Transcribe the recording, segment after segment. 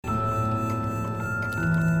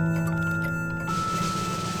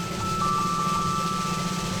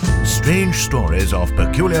strange stories of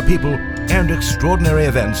peculiar people and extraordinary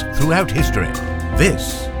events throughout history.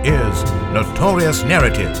 This is Notorious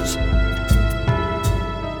Narratives.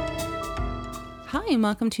 Hi, and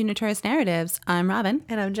welcome to Notorious Narratives. I'm Robin.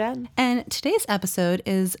 And I'm Jen. And today's episode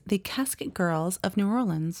is The Casket Girls of New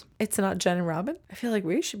Orleans. It's not Jen and Robin. I feel like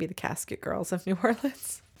we should be the Casket Girls of New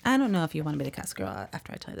Orleans. I don't know if you want to be the casket girl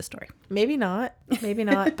after I tell you the story. Maybe not.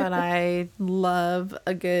 But I love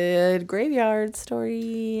a good graveyard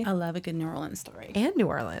story. I love a good New Orleans story. And New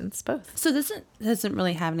Orleans, both. So this doesn't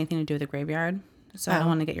really have anything to do with the graveyard, so I don't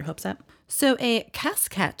want to get your hopes up. So a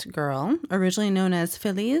casket girl, originally known as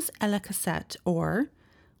filles à la cassette, or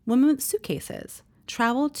women with suitcases,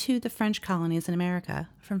 traveled to the French colonies in America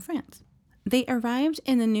from France. They arrived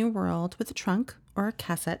in the New World with a trunk, or a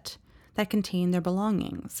cassette, that contained their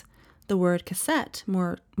belongings. The word cassette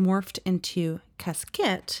morphed into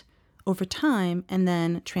casquette over time and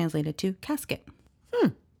then translated to casket.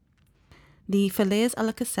 The filles à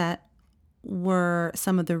la cassette were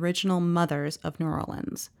some of the original mothers of New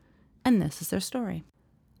Orleans, and this is their story.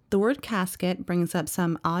 The word casket brings up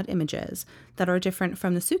some odd images that are different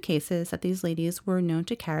from the suitcases that these ladies were known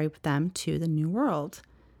to carry with them to the New World.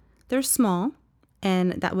 They're small,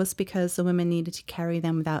 and that was because the women needed to carry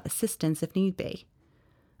them without assistance if need be.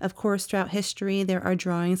 Of course, throughout history, there are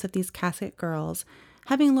drawings of these casket girls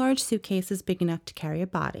having large suitcases big enough to carry a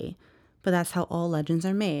body, but that's how all legends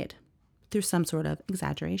are made, through some sort of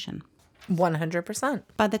exaggeration. 100%.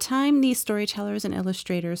 By the time these storytellers and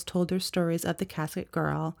illustrators told their stories of the casket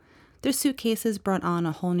girl, their suitcases brought on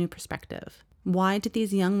a whole new perspective. Why did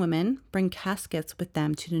these young women bring caskets with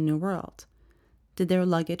them to the New World? Did their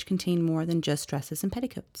luggage contain more than just dresses and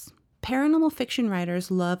petticoats? Paranormal fiction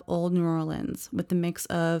writers love old New Orleans with the mix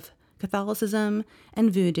of Catholicism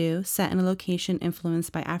and voodoo set in a location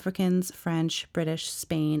influenced by Africans, French, British,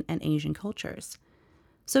 Spain, and Asian cultures.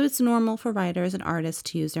 So it's normal for writers and artists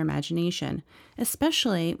to use their imagination,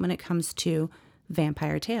 especially when it comes to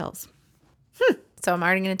vampire tales. So I'm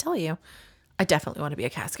already going to tell you, I definitely want to be a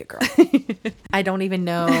casket girl. I don't even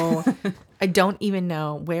know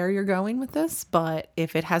where you're going with this, but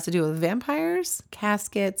if it has to do with vampires,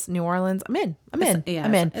 caskets, New Orleans, I'm in.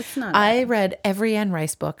 I'm in. It's not. I read every Anne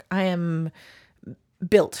Rice book. I am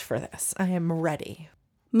built for this. I am ready.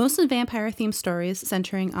 Most of the vampire-themed stories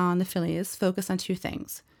centering on the filles focus on two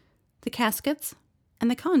things: the caskets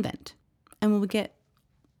and the convent. And we'll get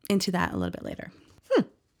into that a little bit later.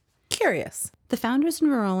 Curious. The founders of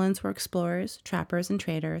New Orleans were explorers, trappers, and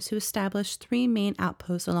traders who established three main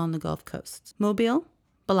outposts along the Gulf coasts: Mobile,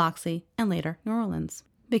 Biloxi, and later New Orleans.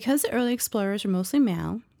 Because the early explorers were mostly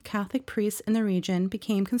male, Catholic priests in the region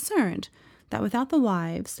became concerned that without the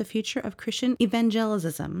wives, the future of Christian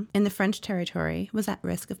evangelism in the French territory was at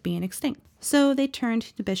risk of being extinct. So they turned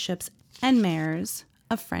to the bishops and mayors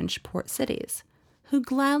of French port cities, who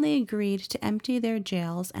gladly agreed to empty their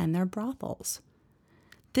jails and their brothels.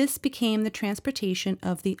 This became the transportation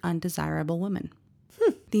of the undesirable woman.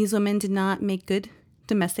 These women did not make good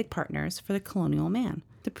domestic partners for the colonial man.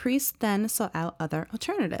 The priests then sought out other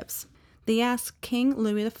alternatives. They asked King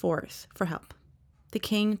Louis IV for help. The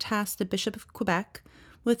king tasked the Bishop of Quebec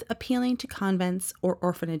with appealing to convents or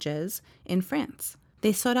orphanages in France.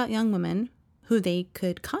 They sought out young women who they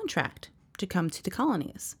could contract to come to the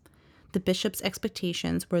colonies. The bishop's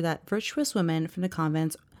expectations were that virtuous women from the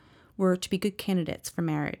convents were to be good candidates for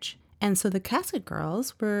marriage. And so the casket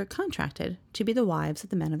girls were contracted to be the wives of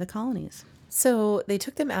the men of the colonies. So they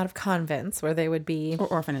took them out of convents where they would be Or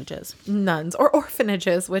orphanages. nuns or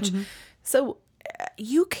orphanages, which so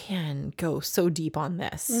you can go so deep on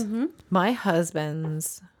this. My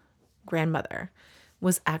husband's grandmother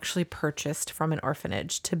was actually purchased from an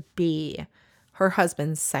orphanage to be her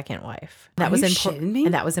husband's second wife. Are you shitting me?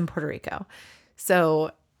 And that was in Puerto Rico.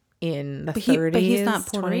 So in the 30s, But he's not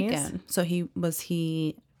Puerto 20s. Rican. So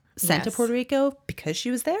he sent to Yes. Puerto Rico because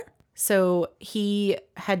she was there? So he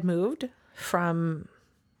had moved from,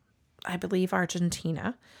 I believe,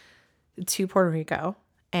 Argentina to Puerto Rico,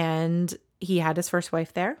 and he had his first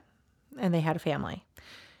wife there, and they had a family.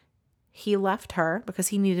 He left her because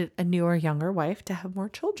he needed a newer, younger wife to have more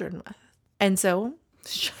children with. And so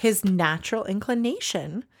his natural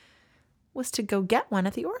inclination was to go get one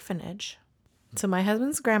at the orphanage. So my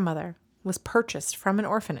husband's grandmother was purchased from an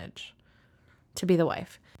orphanage to be the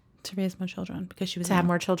wife. To raise more children because she was To have young.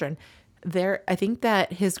 more children. I think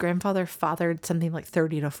that his grandfather fathered something like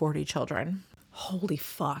 30 to 40 children. Holy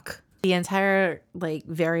fuck. The entire,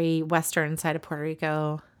 very western side of Puerto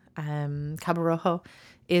Rico, Cabo Rojo,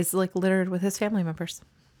 is, littered with his family members.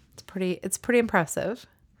 It's pretty impressive.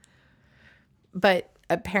 But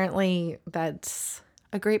apparently that's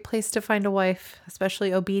a great place to find a wife,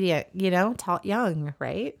 especially obedient, taught young,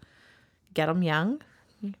 right? Get them young,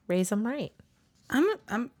 raise them right.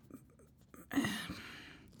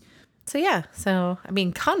 So yeah, I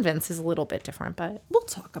mean, convents is a little bit different, but we'll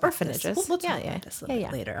talk about orphanages. This. We'll talk about this a little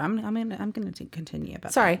bit later. I'm going to continue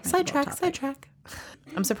about. Sorry, sidetrack.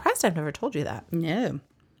 I'm surprised I've never told you that. No,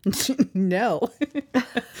 no,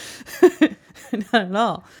 not at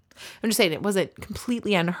all. I'm just saying it wasn't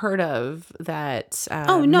completely unheard of that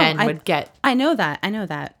men would get. I know that,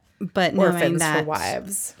 but knowing that for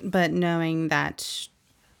wives, but knowing that.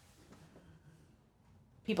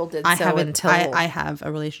 People did I I have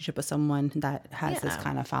a relationship with someone that has this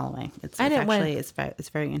kind of following. It's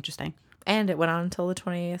very interesting. And it went on until the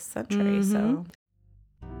 20th century. So,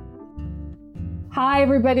 hi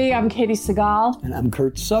everybody, I'm Katie Segal. And I'm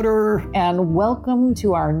Kurt Sutter. And welcome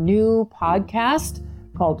to our new podcast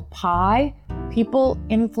called PIE, People,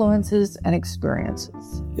 Influences, and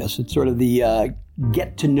Experiences. Yes, it's sort of the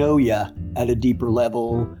get to know you at a deeper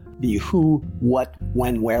level, the who, what,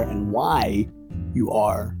 when, where, and why you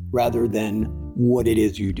are, rather than what it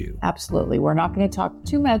is you do. Absolutely. We're not going to talk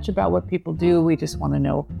too much about what people do. We just want to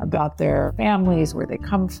know about their families, where they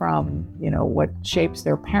come from, what shapes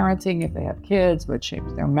their parenting if they have kids, what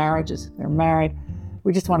shapes their marriages if they're married.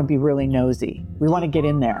 We just want to be really nosy. We want to get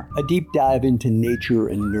in there. A deep dive into nature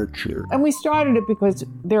and nurture. And we started it because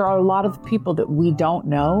there are a lot of people that we don't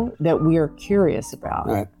know that we are curious about.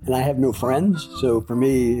 All right. And I have no friends, so for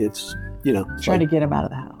me, it's trying to get them out of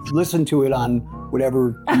the house. Listen to it on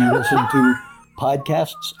whatever you listen to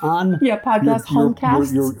podcasts on. Yeah,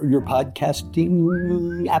 homecasts. Your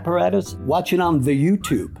podcasting apparatus. Watch it on the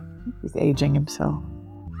YouTube. He's aging himself.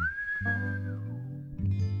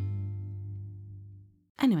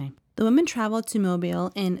 Anyway, the women traveled to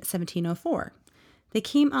Mobile in 1704. They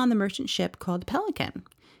came on the merchant ship called the Pelican,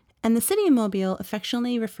 and the city of Mobile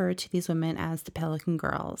affectionately referred to these women as the Pelican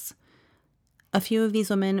Girls. A few of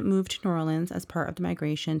these women moved to New Orleans as part of the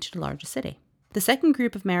migration to the largest city. The second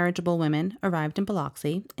group of marriageable women arrived in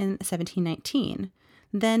Biloxi in 1719,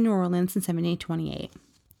 then New Orleans in 1728.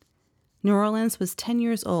 New Orleans was 10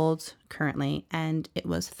 years old currently, and it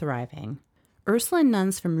was thriving. Ursuline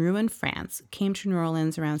nuns from Rouen, France, came to New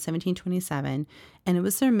Orleans around 1727, and it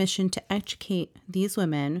was their mission to educate these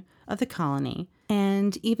women of the colony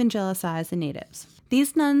and evangelize the natives.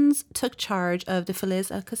 These nuns took charge of the Filles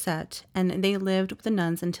à Cassette, and they lived with the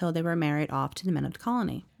nuns until they were married off to the men of the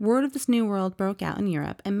colony. Word of this new world broke out in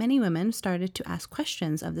Europe, and many women started to ask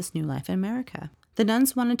questions of this new life in America. The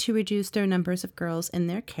nuns wanted to reduce their numbers of girls in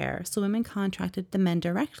their care, so women contracted the men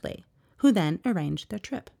directly, who then arranged their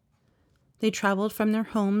trip. They traveled from their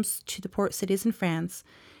homes to the port cities in France,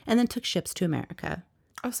 and then took ships to America.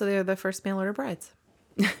 Oh, so they're the first mail order brides.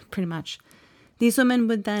 Pretty much. These women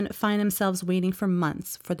would then find themselves waiting for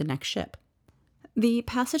months for the next ship. The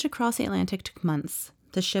passage across the Atlantic took months.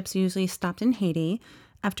 The ships usually stopped in Haiti.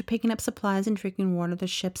 After picking up supplies and drinking water, the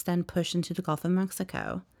ships then pushed into the Gulf of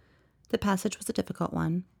Mexico. The passage was a difficult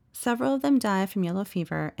one. Several of them died from yellow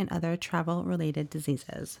fever and other travel-related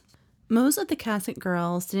diseases. Most of the cassock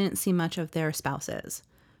girls didn't see much of their spouses.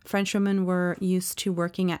 French women were used to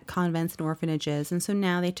working at convents and orphanages, and so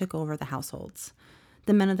now they took over the households.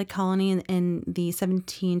 The men of the colony in the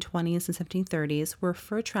 1720s and 1730s were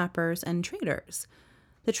fur trappers and traders.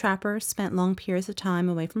 The trappers spent long periods of time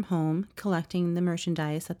away from home, collecting the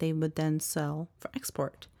merchandise that they would then sell for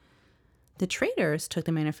export. The traders took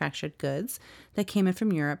the manufactured goods that came in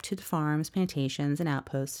from Europe to the farms, plantations, and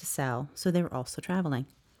outposts to sell, so they were also traveling.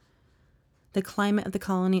 The climate of the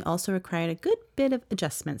colony also required a good bit of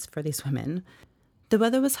adjustments for these women. The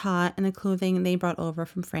weather was hot, and the clothing they brought over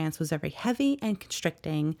from France was very heavy and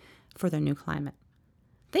constricting for their new climate.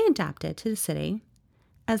 They adapted to the city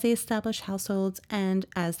as they established households and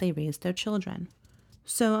as they raised their children.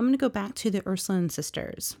 So I'm going to go back to the Ursuline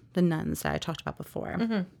sisters, the nuns that I talked about before.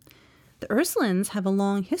 Mm-hmm. The Ursulines have a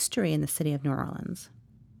long history in the city of New Orleans.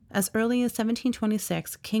 As early as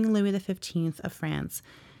 1726, King Louis XV of France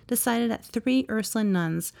decided that 3 Ursuline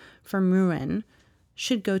nuns from Rouen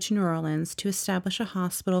should go to New Orleans to establish a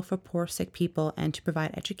hospital for poor sick people and to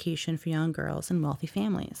provide education for young girls and wealthy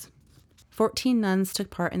families. 14 nuns took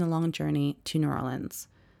part in the long journey to New Orleans.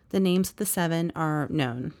 The names of the 7 are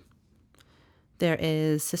known. There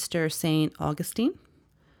is Sister Saint Augustine,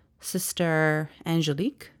 Sister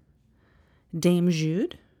Angelique, Dame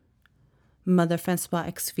Jude, Mother Francois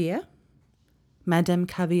Exvier, Madame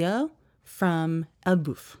Cavillot from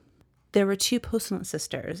Elbeuf. There were 2 postulant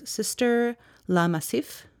sisters, Sister La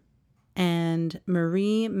Massif and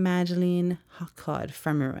Marie Madeleine Hacquard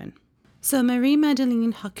from Rouen. So Marie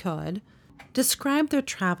Madeleine Hacquard described their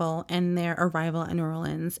travel and their arrival in New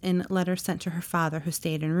Orleans in letters sent to her father, who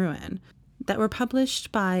stayed in Rouen, that were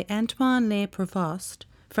published by Antoine Le Provost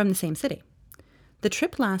from the same city. The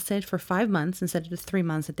trip lasted for 5 months instead of the 3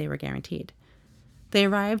 months that they were guaranteed. They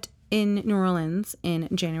arrived in New Orleans in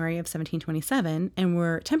January of 1727 and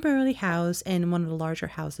were temporarily housed in one of the larger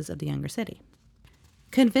houses of the younger city.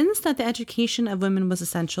 Convinced that the education of women was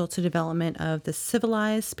essential to the development of the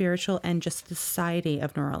civilized, spiritual, and just society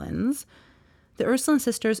of New Orleans, the Ursuline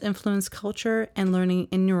sisters influenced culture and learning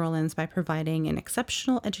in New Orleans by providing an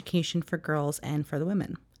exceptional education for girls and for the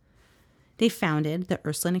women. They founded the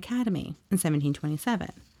Ursuline Academy in 1727.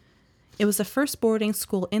 It was the first boarding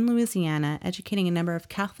school in Louisiana, educating a number of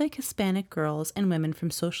Catholic Hispanic girls and women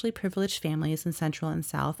from socially privileged families in Central and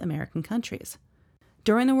South American countries.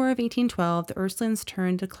 During the War of 1812, the Ursulines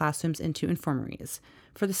turned the classrooms into infirmaries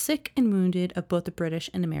for the sick and wounded of both the British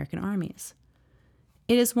and American armies.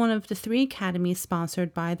 It is one of the 3 academies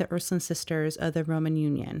sponsored by the Ursuline Sisters of the Roman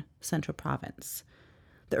Union, Central Province.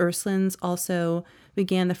 The Ursulines also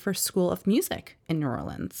began the first school of music in New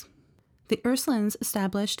Orleans. The Ursulines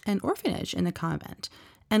established an orphanage in the convent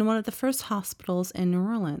and one of the first hospitals in New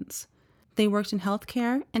Orleans. They worked in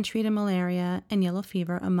healthcare and treated malaria and yellow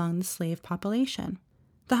fever among the slave population.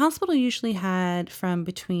 The hospital usually had from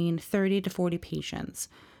between 30 to 40 patients,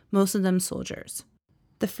 most of them soldiers.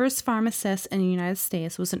 The first pharmacist in the United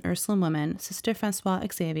States was an Ursuline woman, Sister Francois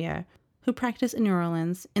Xavier, who practiced in New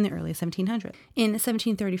Orleans in the early 1700s. In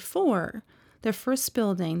 1734, their first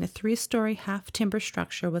building, the 3-story half-timber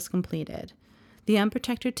structure, was completed. The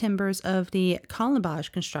unprotected timbers of the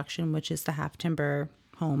colombage construction, which is the half-timber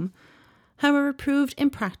home, however, proved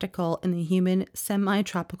impractical in the humid,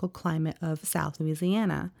 semi-tropical climate of South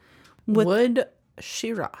Louisiana. Wood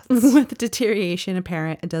she rots. With deterioration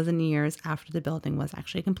apparent a dozen years after the building was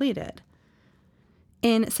actually completed.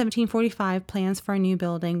 In 1745, plans for a new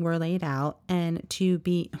building were laid out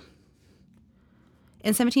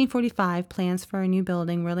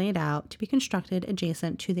to be constructed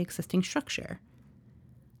adjacent to the existing structure.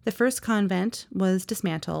 The first convent was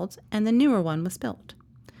dismantled and the newer one was built,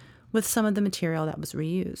 with some of the material that was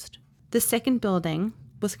reused. The second building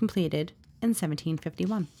was completed in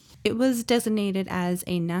 1751. It was designated as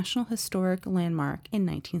a National Historic Landmark in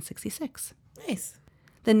 1966. Nice.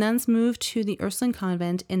 The nuns moved to the Ursuline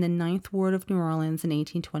Convent in the 9th Ward of New Orleans in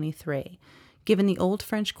 1823, giving the old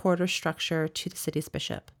French Quarter structure to the city's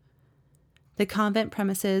bishop. The convent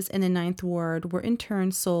premises in the 9th Ward were in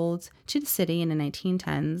turn sold to the city in the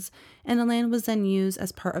 1910s, and the land was then used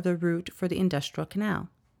as part of the route for the Industrial Canal.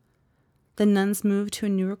 The nuns moved to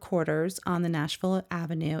newer quarters on the Nashville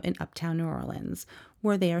Avenue in Uptown New Orleans,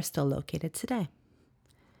 where they are still located today.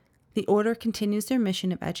 The order continues their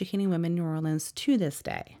mission of educating women in New Orleans to this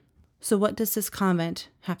day. So what does this convent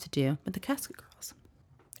have to do with the Casket Girls?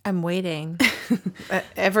 I'm waiting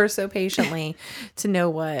ever so patiently to know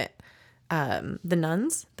what the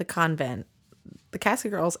nuns, the convent, the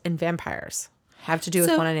Casket Girls, and vampires have to do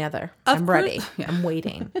with one another. I'm ready. I'm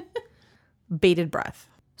waiting. Bated breath.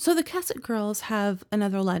 So the Casket Girls have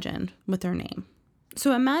another legend with their name.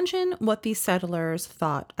 So imagine what these settlers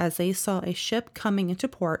thought as they saw a ship coming into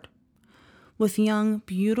port with young,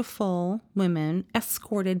 beautiful women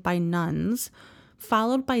escorted by nuns,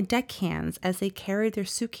 followed by deckhands as they carried their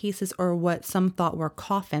suitcases or what some thought were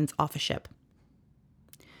coffins off a ship.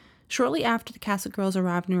 Shortly after the Casket Girls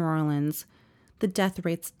arrived in New Orleans, the death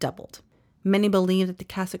rates doubled. Many believe that the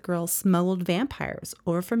Casket Girls smuggled vampires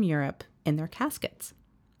over from Europe in their caskets.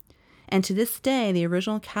 And to this day, the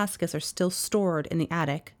original caskets are still stored in the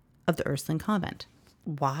attic of the Ursuline Convent.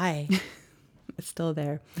 Why? It's still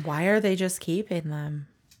there. Why are they just keeping them?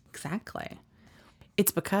 Exactly.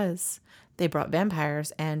 It's because they brought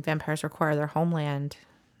vampires, and vampires require their homeland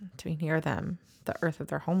to be near them, the earth of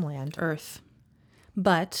their homeland. Earth.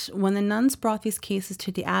 But when the nuns brought these cases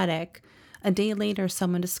to the attic, a day later,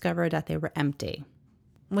 someone discovered that they were empty.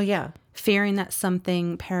 Well, yeah. Fearing that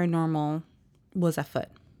something paranormal was afoot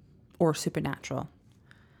or supernatural.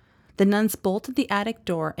 The nuns bolted the attic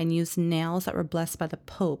door and used nails that were blessed by the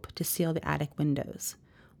Pope to seal the attic windows,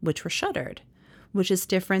 which were shuttered, which is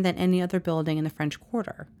different than any other building in the French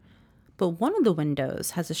Quarter. But one of the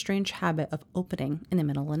windows has a strange habit of opening in the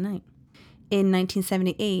middle of the night. In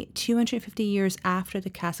 1978, 250 years after the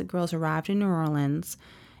Casket Girls arrived in New Orleans,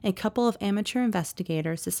 a couple of amateur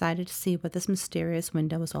investigators decided to see what this mysterious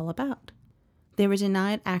window was all about. They were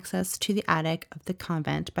denied access to the attic of the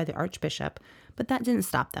convent by the Archbishop, but that didn't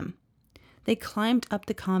stop them. They climbed up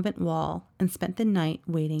the convent wall and spent the night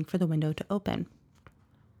waiting for the window to open.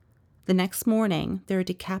 The next morning, their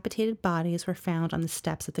decapitated bodies were found on the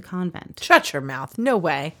steps of the convent. Shut your mouth. No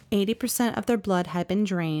way. 80% of their blood had been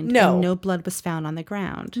drained, No. and no blood was found on the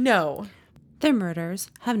ground. No. Their murders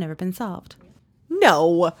have never been solved.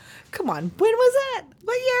 No. Come on. When was that?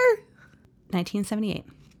 What year? 1978.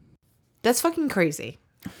 That's fucking crazy.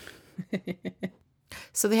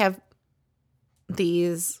 So they have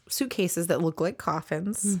these suitcases that look like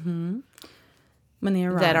coffins When they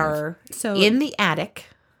arrived. that are So- in the attic.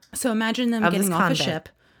 So imagine them of this getting off a convent. ship,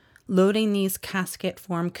 loading these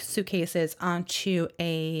casket-formed suitcases onto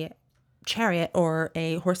a chariot or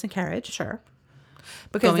a horse and carriage. Sure.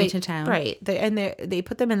 Because Going they, to town. Right. They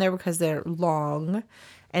put them in there because they're long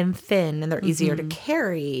and thin and they're easier to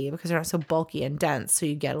carry because they're not so bulky and dense. So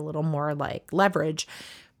you get a little more like leverage.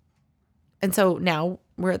 And so now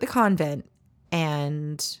we're at the convent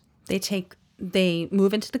and They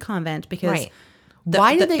move into the convent because Right.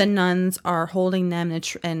 Why did they- the nuns are holding them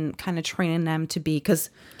and kind of training them to be,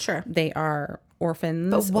 because Sure. they are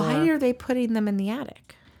orphans. But why or- are they putting them in the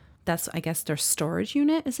attic? that's, I guess, their storage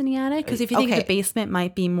unit is in the attic. Because if you think Okay. the basement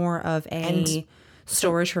might be more of a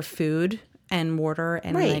storage for food and water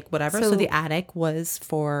and Right. like whatever. So So- the attic was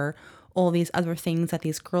for all these other things that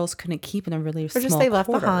these girls couldn't keep in a really Or small just they left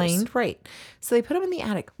quarters. behind. Right. So they put them in the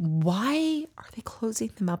attic. Why are they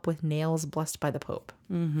closing them up with nails blessed by the Pope?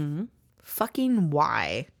 Mm-hmm. Fucking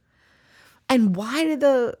why? And why did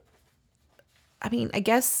I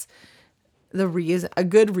guess a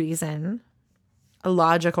good reason, a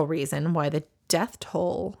logical reason why the death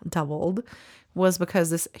toll doubled was because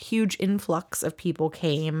this huge influx of people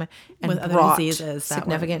came and With other brought diseases that were-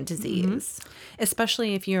 significant disease.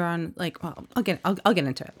 Especially if you're on like, well, I'll get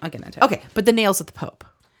into it. Okay, but the nails of the Pope.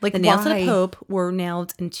 Like The nails of why- the Pope were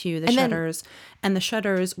nailed into the And then- shutters, and the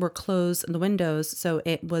shutters were closed in the windows, so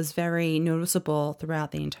it was very noticeable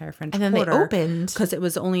throughout the entire French And then they Quarter. opened. Because it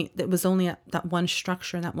was only that one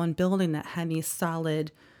structure in that one building that had these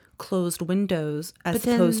solid closed windows, as But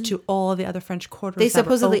then opposed to all the other French quarters. They that were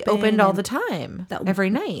supposedly open opened all and the time, that- every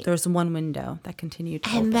night. There was one window that continued to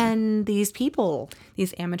open. And then these people,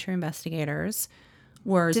 These amateur investigators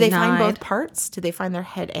were did they find denied. both parts? Did they find their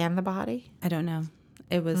head and the body? I don't know.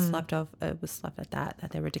 It was left off. It was left at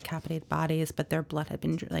that they were decapitated bodies, but their blood had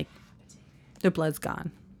been their blood's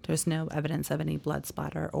gone. There's no evidence of any blood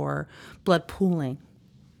splatter or blood pooling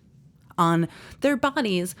on their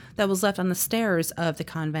bodies that was left on the stairs of the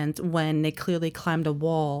convent when they clearly climbed a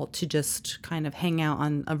wall to just kind of hang out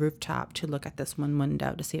on a rooftop to look at this one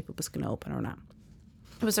window to see if it was going to open or not.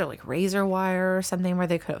 Was there like razor wire or something where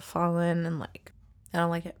they could have fallen and like, I don't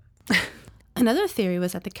like it. Another theory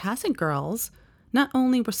was that the Cassock girls not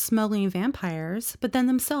only were smuggling vampires, but then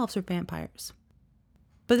themselves were vampires.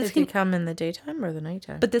 But this Did can they come in the daytime or the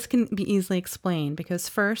nighttime? But this can be easily explained because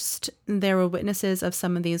first, there were witnesses of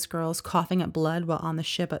some of these girls coughing up blood while on the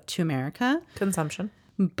ship to America. Consumption.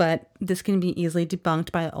 But this can be easily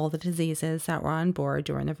debunked by all the diseases that were on board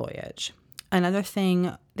during their voyage. Another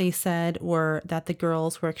thing they said were that the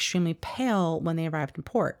girls were extremely pale when they arrived in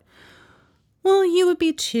port. Well, you would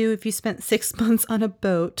be too if you spent 6 months on a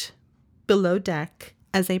boat below deck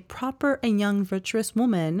as a proper and young virtuous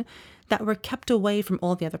woman that were kept away from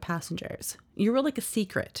all the other passengers. You were like a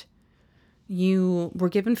secret. You were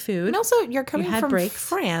given food. And also, you're coming had from breaks.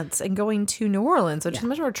 France and going to New Orleans, which is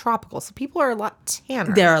much more tropical. So people are a lot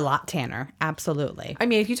tanner. They're a lot tanner. Absolutely. I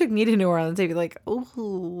mean, if you took me to New Orleans, they'd be like,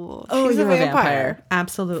 oh, she's you're a vampire.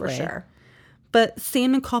 Absolutely. For sure. But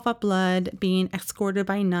seeing them cough up blood, being escorted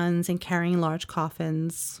by nuns and carrying large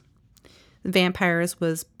coffins, vampires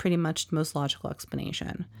was pretty much the most logical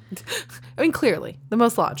explanation. I mean, clearly, the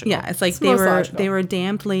most logical. Yeah, it's like the most logical. they were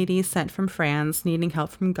damned ladies sent from France, needing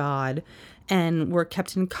help from God, and were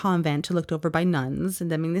kept in a convent looked over by nuns.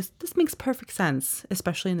 And I mean, this makes perfect sense,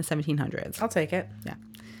 especially in the 1700s. I'll take it. Yeah.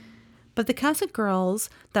 But the Cassock girls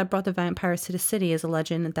that brought the vampires to the city is a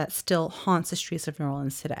legend that still haunts the streets of New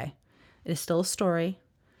Orleans today. It is still a story.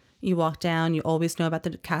 You walk down, you always know about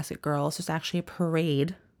the Cassock girls. There's actually a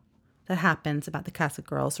parade that happens about the Cassock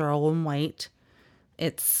girls. They're all in white.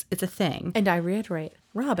 It's a thing. And I reiterate,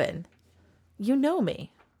 Robin, you know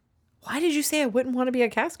me. Why did you say I wouldn't want to be a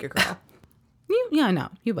casket girl? Yeah, I know.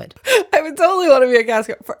 You would. I would totally want to be a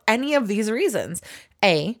casket girl for any of these reasons.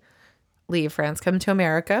 A, leave France, come to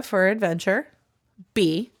America for adventure.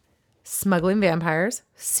 B, smuggling vampires.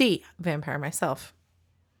 C, vampire myself.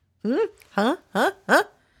 Live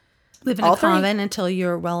in All a three. convent until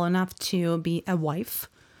you're well enough to be a wife.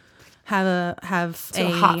 Have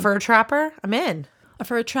So hot for a trapper? I'm in.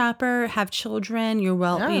 for a trapper, have children, you're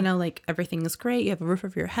like everything is great. You have a roof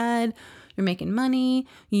over your head. You're making money.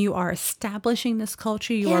 You are establishing this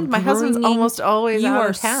culture. My husband's almost always out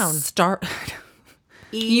of town.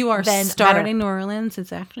 You are starting New Orleans.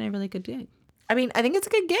 It's actually a really good gig. I mean, I think it's a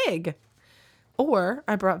good gig. Or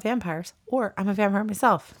I brought vampires. Or I'm a vampire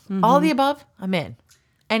myself. Mm-hmm. All the above, I'm in.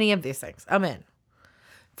 Any of these things, I'm in.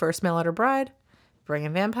 First mail order bride, bring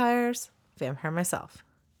in vampires, vampire myself.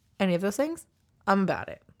 Any of those things, I'm about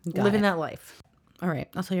it. Living that life. All right,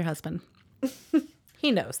 I'll tell your husband.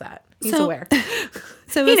 He knows that. He's aware.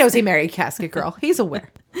 So he knows he married Casket Girl. He's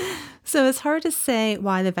aware. So it's hard to say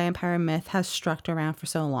why the vampire myth has struck around for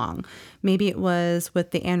so long. Maybe it was with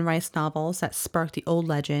the Anne Rice novels that sparked the old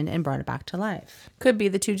legend and brought it back to life. Could be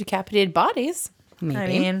the 2 decapitated bodies.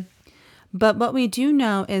 Maybe. But what we do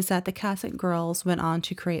know is that the Casket Girls went on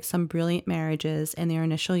to create some brilliant marriages in their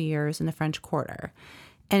initial years in the French Quarter.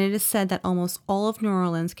 And it is said that almost all of New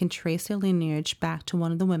Orleans can trace their lineage back to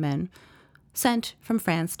one of the women sent from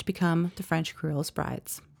France to become the French Creole's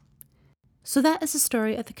brides. So that is the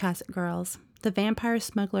story of the Casket Girls, the vampire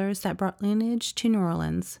smugglers that brought lineage to New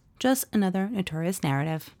Orleans. Just another notorious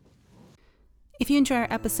narrative. If you enjoy our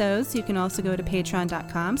episodes, you can also go to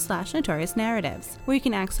patreon.com/notoriousnarratives, where you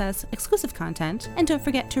can access exclusive content. And don't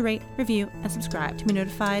forget to rate, review, and subscribe to be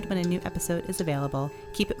notified when a new episode is available.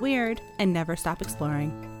 Keep it weird and never stop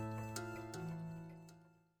exploring.